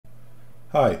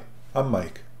Hi, I'm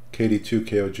Mike,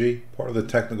 KD2KOG, part of the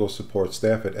technical support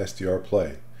staff at SDR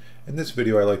Play. In this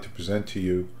video I'd like to present to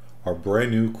you our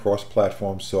brand new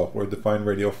cross-platform software-defined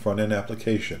radio front-end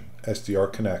application,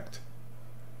 SDRconnect.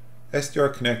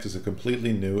 SDRconnect is a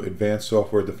completely new advanced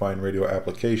software-defined radio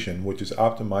application which is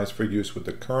optimized for use with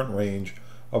the current range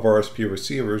of RSP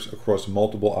receivers across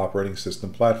multiple operating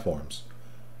system platforms.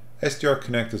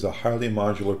 SDRconnect is a highly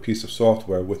modular piece of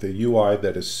software with a UI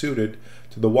that is suited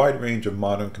to the wide range of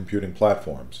modern computing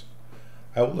platforms.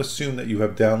 I will assume that you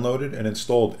have downloaded and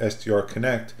installed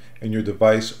SDRconnect and your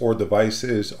device or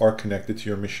devices are connected to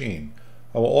your machine.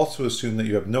 I will also assume that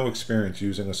you have no experience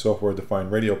using a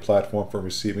software-defined radio platform for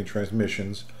receiving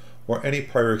transmissions or any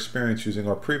prior experience using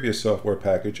our previous software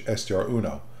package,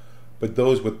 SDRuno. But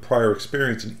those with prior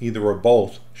experience in either or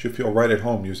both should feel right at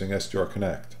home using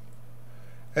SDRconnect.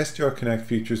 SDRconnect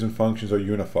features and functions are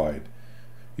unified.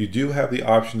 You do have the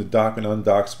option to dock and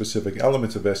undock specific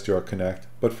elements of SDRconnect,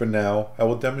 but for now I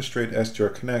will demonstrate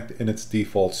SDRconnect in its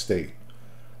default state.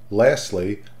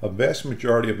 Lastly, a vast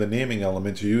majority of the naming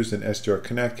elements used in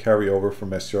SDRconnect carry over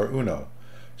from SDRuno.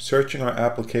 Searching our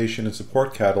application and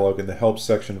support catalog in the help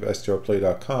section of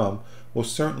SDRplay.com will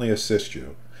certainly assist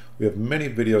you. We have many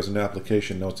videos and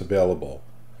application notes available.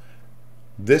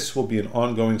 This will be an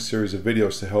ongoing series of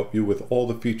videos to help you with all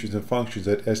the features and functions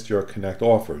that SDRconnect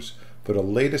offers. For the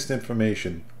latest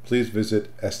information, please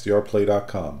visit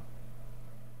SDRplay.com.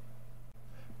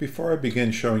 Before I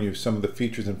begin showing you some of the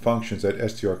features and functions that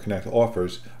SDRconnect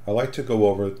offers, I'd like to go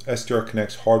over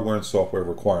SDRconnect's hardware and software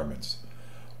requirements.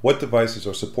 What devices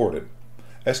are supported?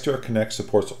 SDRconnect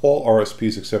supports all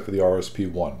RSPs except for the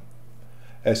RSP1.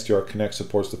 SDRconnect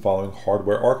supports the following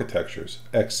hardware architectures: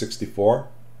 x64,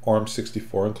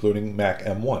 ARM64 including Mac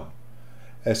M1.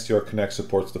 SDRconnect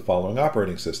supports the following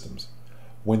operating systems: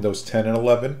 Windows 10 and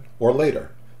 11 or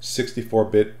later,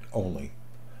 64-bit only.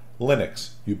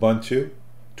 Linux, Ubuntu,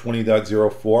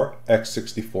 20.04,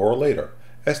 x64 or later.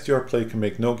 SDR Play can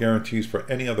make no guarantees for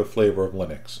any other flavor of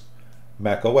Linux.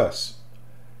 Mac OS,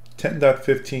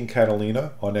 10.15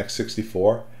 Catalina on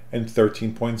x64 and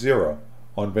 13.0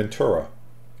 on Ventura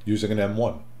using an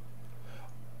M1.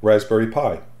 Raspberry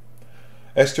Pi.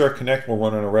 SDRconnect will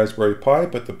run on a Raspberry Pi,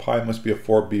 but the Pi must be a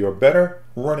 4B or better,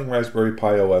 running Raspberry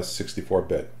Pi OS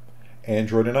 64-bit.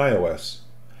 Android and iOS.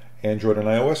 Android and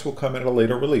iOS will come at a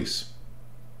later release.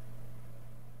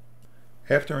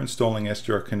 After installing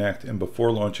SDRconnect and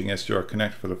before launching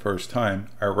SDRconnect for the first time,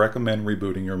 I recommend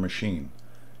rebooting your machine.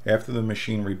 After the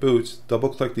machine reboots,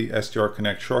 double-click the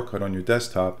SDRconnect shortcut on your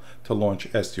desktop to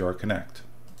launch SDRconnect.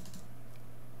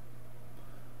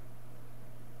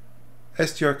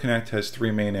 SDRconnect has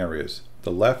three main areas: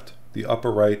 the left, the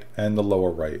upper right, and the lower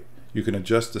right. You can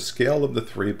adjust the scale of the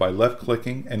three by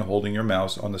left-clicking and holding your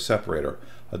mouse on the separator.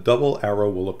 A double arrow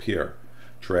will appear.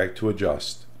 Drag to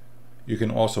adjust. You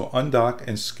can also undock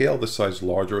and scale the size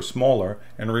larger or smaller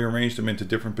and rearrange them into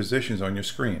different positions on your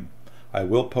screen. I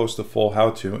will post a full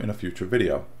how-to in a future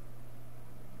video.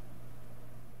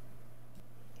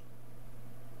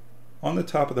 On the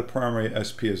top of the primary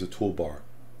SP is a toolbar.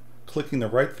 Clicking the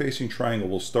right-facing triangle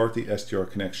will start the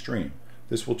SDRconnect stream.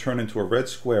 This will turn into a red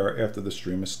square after the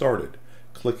stream is started.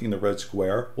 Clicking the red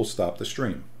square will stop the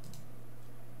stream.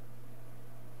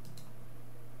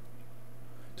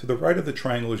 To the right of the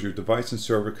triangle is your device and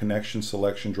server connection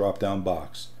selection drop-down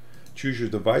box. Choose your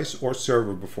device or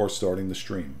server before starting the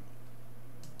stream.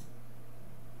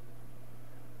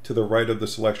 To the right of the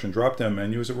selection drop-down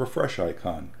menu is a refresh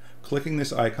icon. Clicking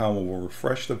this icon will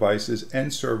refresh devices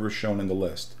and servers shown in the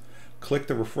list. Click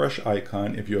the refresh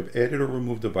icon if you have added or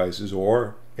removed devices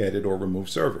or added or removed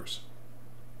servers.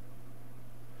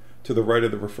 To the right of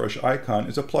the refresh icon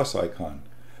is a plus icon.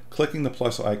 Clicking the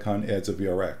plus icon adds a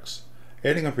VRX.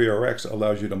 Adding a VRX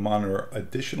allows you to monitor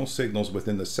additional signals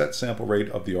within the set sample rate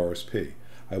of the RSP.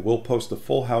 I will post a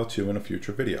full how-to in a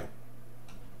future video.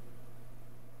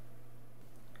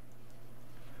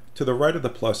 To the right of the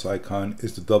plus icon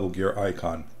is the double gear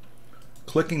icon.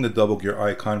 Clicking the double gear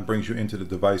icon brings you into the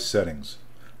device settings.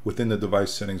 Within the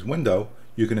device settings window,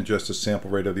 you can adjust the sample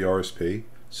rate of the RSP,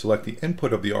 select the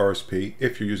input of the RSP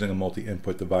if you're using a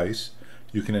multi-input device.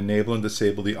 You can enable and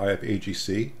disable the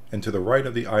IF-AGC, and to the right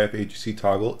of the IF-AGC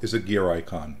toggle is a gear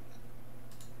icon.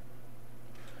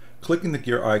 Clicking the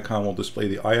gear icon will display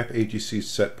the IF-AGC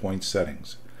set point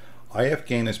settings. IF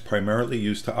gain is primarily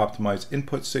used to optimize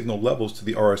input signal levels to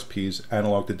the RSP's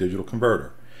analog to digital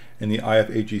converter, and the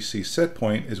IF-AGC set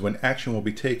point is when action will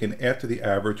be taken after the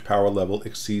average power level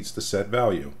exceeds the set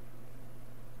value.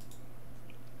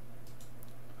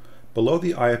 Below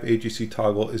the IF-AGC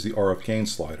toggle is the RF gain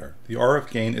slider. The RF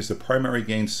gain is the primary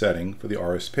gain setting for the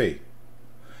RSP.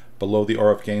 Below the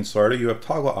RF gain slider, you have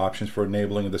toggle options for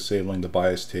enabling and disabling the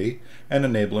bias T and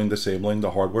enabling and disabling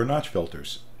the hardware notch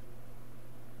filters.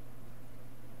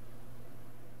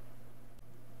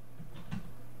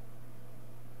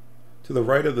 To the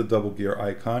right of the double gear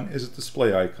icon is a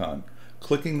display icon.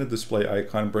 Clicking the display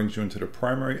icon brings you into the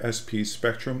primary SP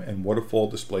spectrum and waterfall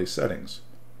display settings.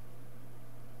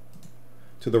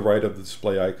 To the right of the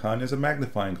display icon is a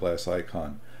magnifying glass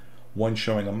icon, one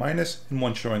showing a minus and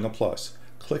one showing a plus.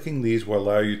 Clicking these will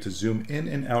allow you to zoom in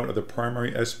and out of the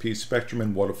primary SP spectrum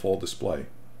and waterfall display.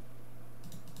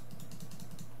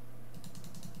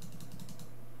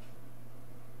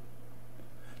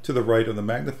 To the right of the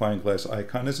magnifying glass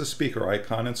icon is a speaker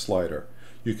icon and slider.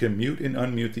 You can mute and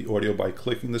unmute the audio by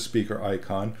clicking the speaker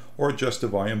icon, or adjust the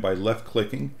volume by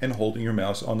left-clicking and holding your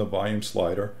mouse on the volume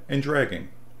slider and dragging.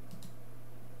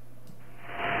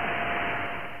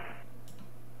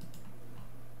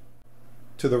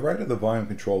 To the right of the volume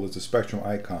control is the spectrum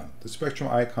icon. The spectrum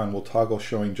icon will toggle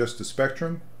showing just the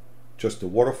spectrum, just the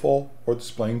waterfall, or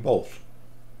displaying both.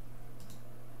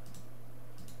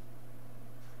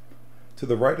 To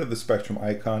the right of the spectrum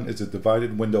icon is a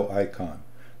divided window icon.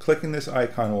 Clicking this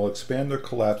icon will expand or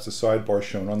collapse the sidebar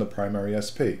shown on the primary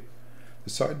SP.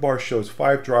 The sidebar shows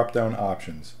 5 drop-down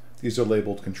options. These are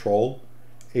labeled Control,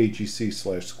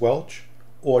 AGC/Squelch,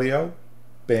 Audio,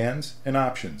 Bands, and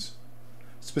Options.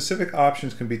 Specific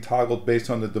options can be toggled based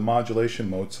on the demodulation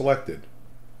mode selected.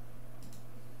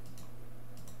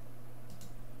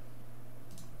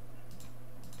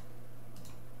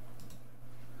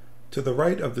 To the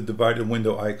right of the divided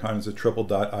window icon is a triple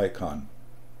dot icon.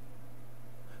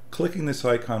 Clicking this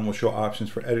icon will show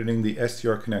options for editing the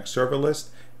SDRconnect server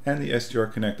list and the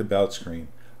SDRconnect about screen.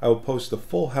 I will post the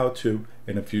full how-to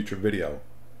in a future video.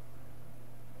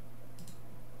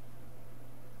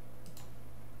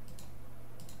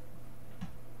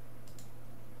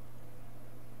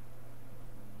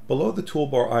 Below the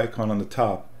toolbar icon on the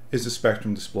top is the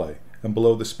spectrum display, and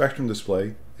below the spectrum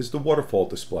display is the waterfall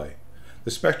display.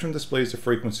 The spectrum displays the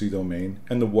frequency domain,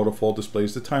 and the waterfall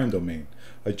displays the time domain.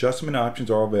 Adjustment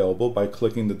options are available by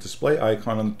clicking the display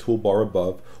icon on the toolbar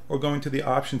above or going to the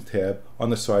Options tab on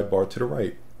the sidebar to the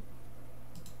right.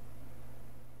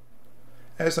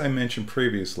 As I mentioned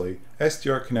previously,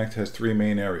 SDRconnect has 3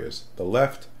 main areas: the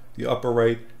left, the upper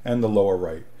right, and the lower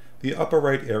right. The upper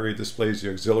right area displays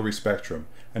the auxiliary spectrum,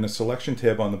 and the selection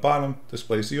tab on the bottom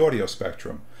displays the audio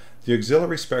spectrum. The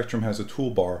auxiliary spectrum has a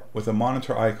toolbar with a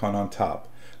monitor icon on top.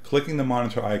 Clicking the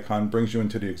monitor icon brings you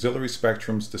into the auxiliary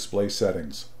spectrum's display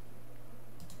settings.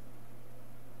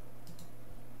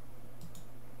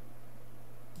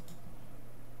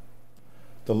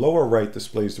 The lower right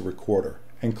displays the recorder,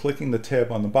 and clicking the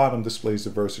tab on the bottom displays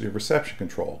diversity of reception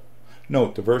control.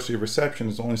 Note, diversity of reception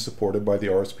is only supported by the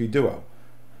RSP Duo.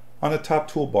 On the top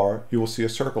toolbar, you will see a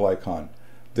circle icon.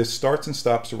 This starts and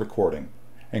stops the recording,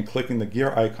 and clicking the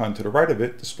gear icon to the right of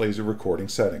it displays the recording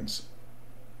settings.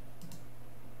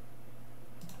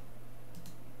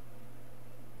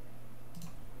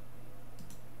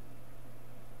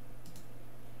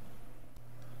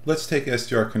 Let's take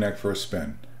SDRconnect for a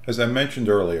spin. As I mentioned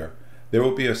earlier, there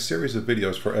will be a series of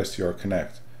videos for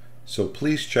SDRconnect, so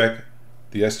please check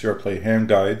the SDR Play Hand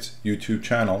Guides YouTube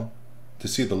channel to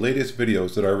see the latest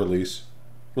videos that I release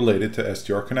related to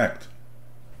SDRconnect.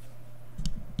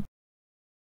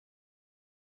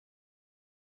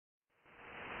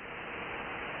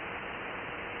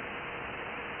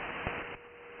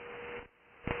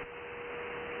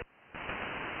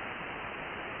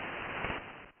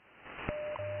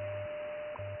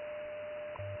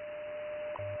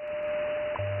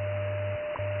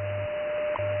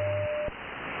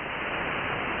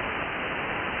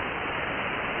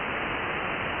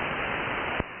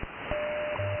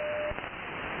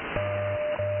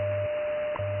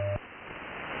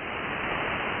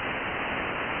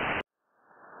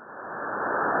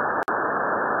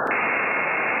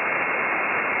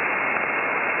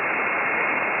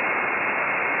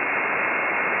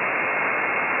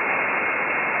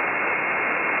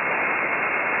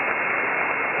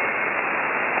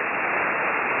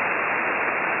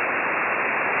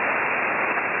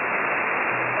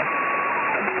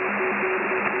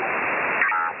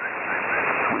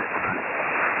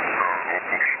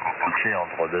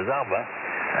 Entre 2 arbres, hein,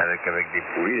 avec des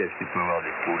poulies, là, tu peux avoir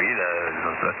des poulies, là,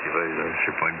 ça, tu vois, je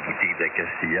sais pas, une boutique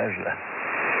d'accastillage, là,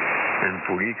 une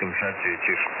poulie, comme ça,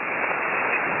 tu...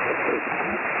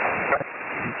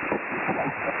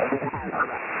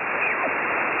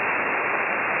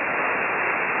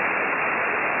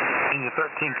 In the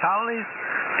 13 colonies,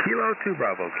 Kilo 2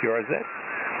 Bravo, QRZ.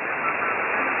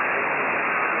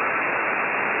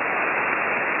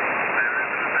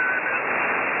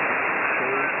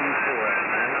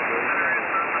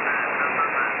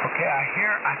 Okay,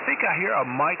 I think I hear a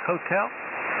Mike Hotel.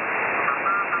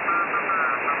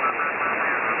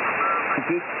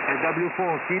 W4,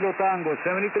 Kilo Tango,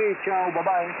 73, ciao,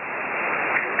 bye-bye.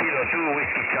 Kilo 2,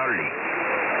 Whiskey Charlie.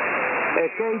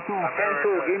 K2,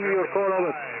 give me your call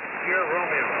over. Here,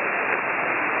 Romeo.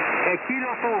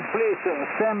 Kilo 2, please,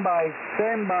 stand by.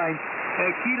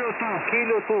 Kilo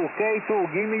 2,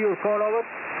 K2, give me your call over.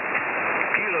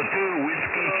 Kilo 2,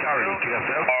 Whiskey Charlie,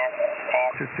 QFL.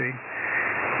 Sí, sí.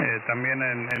 También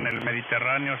en el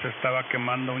Mediterráneo se estaba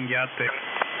quemando un yate.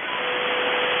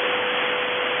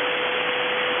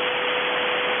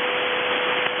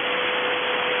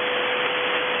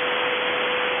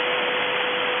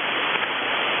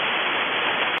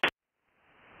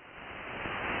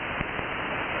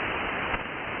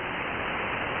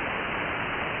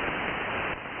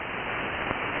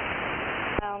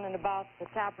 Down and about the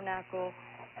tabernacle,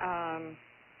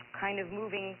 kind of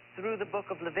moving through the book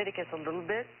of Leviticus a little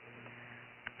bit.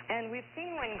 And we've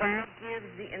seen when God gives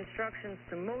the instructions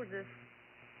to Moses,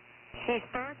 he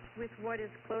starts with what is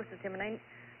closest to him. And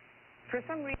for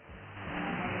some reason,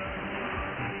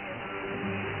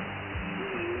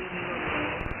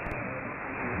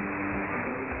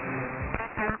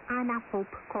 Ana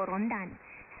Pope Corondan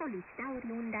solicita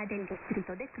oriunda del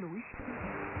distrito de Cluj.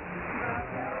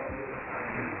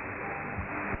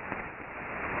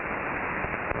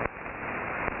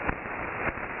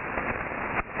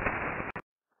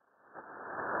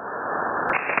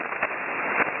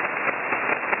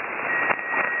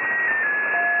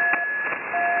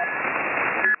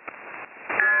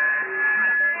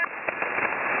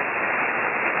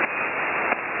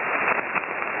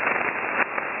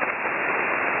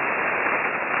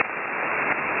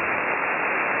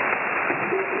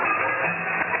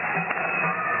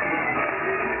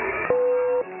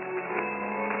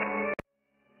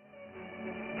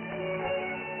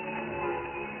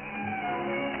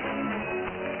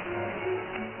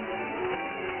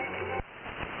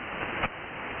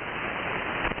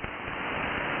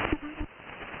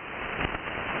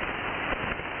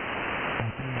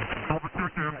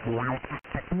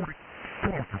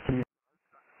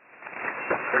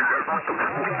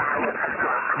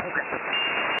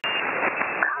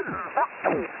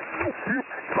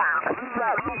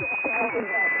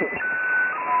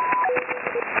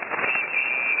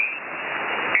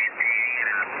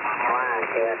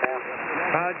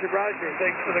 Roger.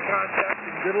 Thanks for the contact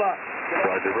and good luck.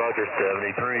 Roger,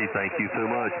 73. Thank you so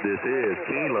much. This is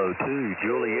Kilo 2,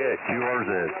 Juliet,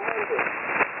 QRZ.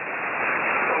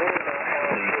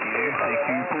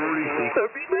 CQ40.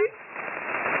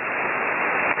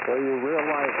 So you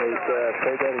realize they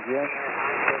say that again?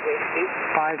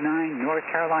 59, North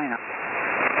Carolina.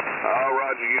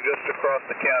 Roger, you're just across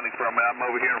the county from me. I'm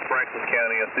over here in Franklin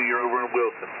County. I see you're over in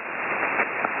Wilson.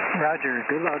 Roger,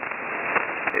 good luck.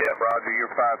 Yeah, Roger, you're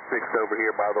 5-6 over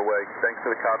here, by the way. Thanks for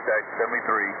the contact,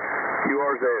 73.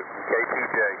 QRZ from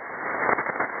K2J.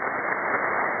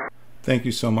 Thank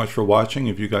you so much for watching.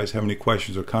 If you guys have any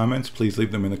questions or comments, please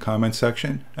leave them in the comment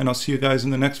section, and I'll see you guys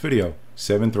in the next video.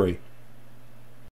 7-3.